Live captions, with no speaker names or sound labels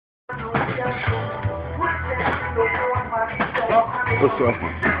What's wrong?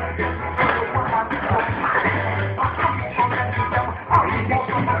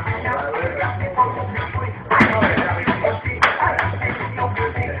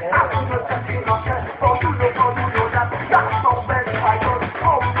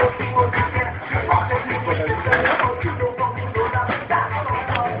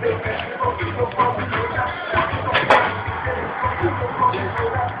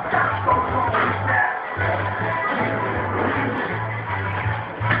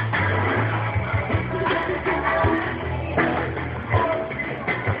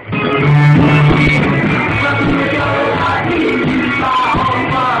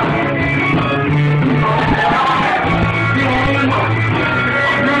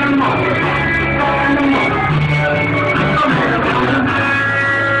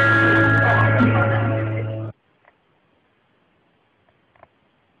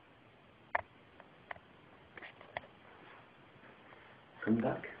 Come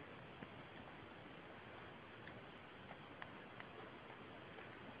back.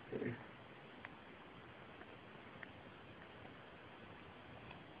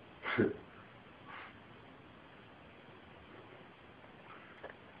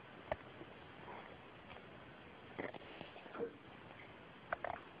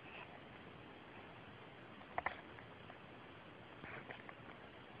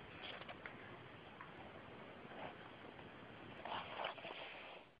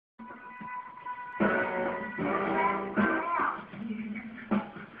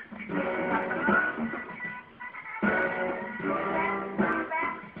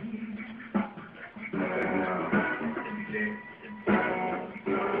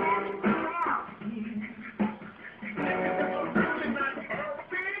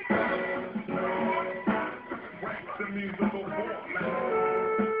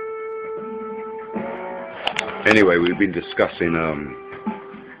 Anyway, we've been discussing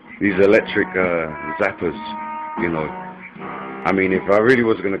these electric zappers, you know. I mean, if I really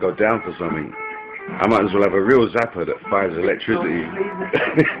was going to go down for something, I might as well have a real zapper that fires electricity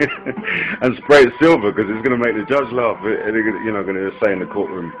and spray it silver, because it's going to make the judge laugh. And they're gonna, you know, going to say in the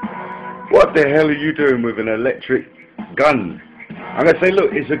courtroom, "What the hell are you doing with an electric gun?" I'm going to say,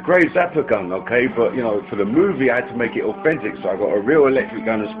 look, it's a grey zapper gun, okay, but, you know, for the movie I had to make it authentic, so I got a real electric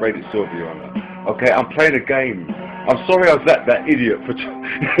gun and sprayed it silver, Your Honor. Okay, I'm playing a game. I'm sorry I was that idiot for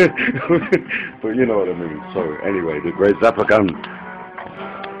but you know what I mean. So, anyway, the grey zapper gun.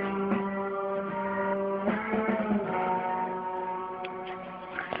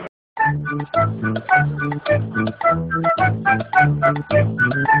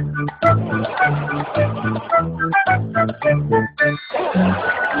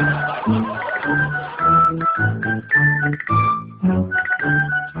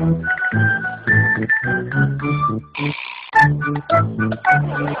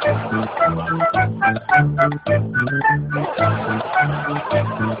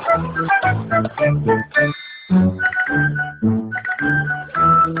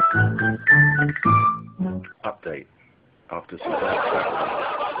 Update. After some travel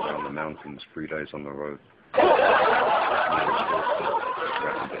around the mountains, 3 days on the road,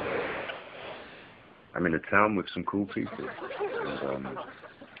 I'm in a town with some cool people, and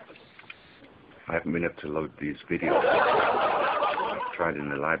I haven't been able to load these videos. I've tried in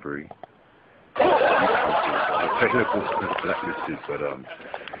the library. Technical blacklisted, but I'm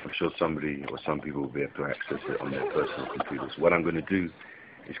sure somebody or some people will be able to access it on their personal computers. What I'm going to do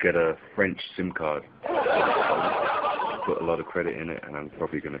is get a French SIM card, put a lot of credit in it, and I'm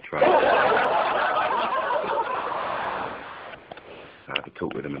probably going to try I have to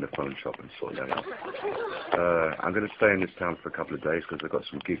talk with them in the phone shop and sort that out. I'm going to stay in this town for a couple of days because I've got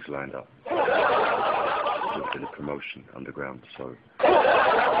some gigs lined up. A bit of promotion underground, so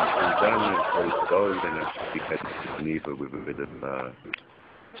I'm done and ready to go. Then I should be heading to Geneva with a bit of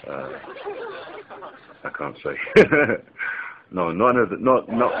I can't say. No, not any of that. No,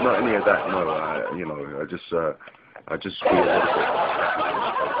 you know, I just feel a little bit happy,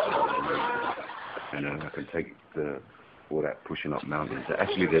 and I can take all that pushing up mountains.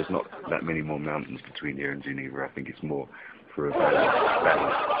 Actually, there's not that many more mountains between here and Geneva. I think it's more for a valley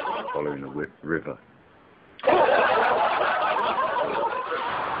following a river.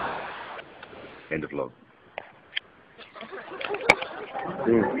 End of log.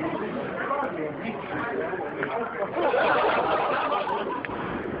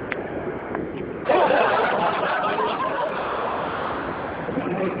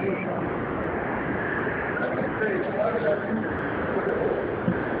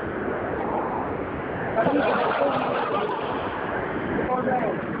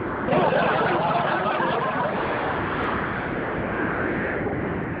 Yeah.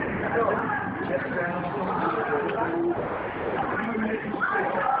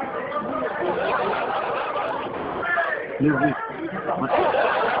 Music.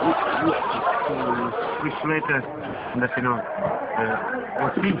 Which letter in the final?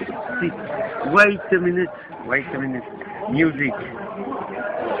 See. Wait a minute. Music.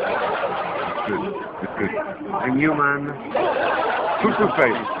 Good. A new man. Super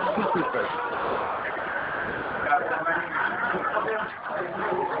face.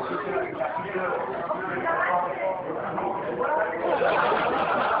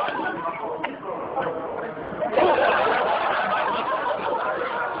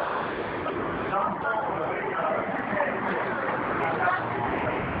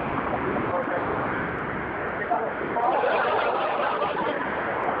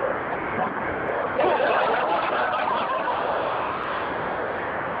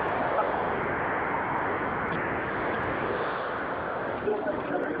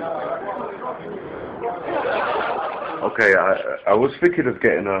 Okay, I was thinking of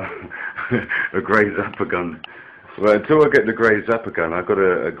getting a a grey zapper gun. Well, until I get the grey zapper gun, I got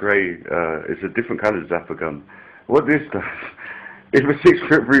a grey. It's a different kind of zapper gun. What this does, if a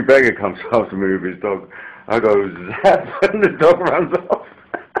 6'3" beggar comes after me with his dog, I go zap, and the dog runs off,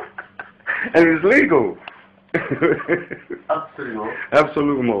 and it's legal.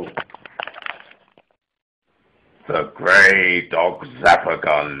 Absolutely. The grey dog zapper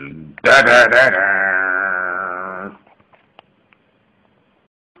gun. Da da da da.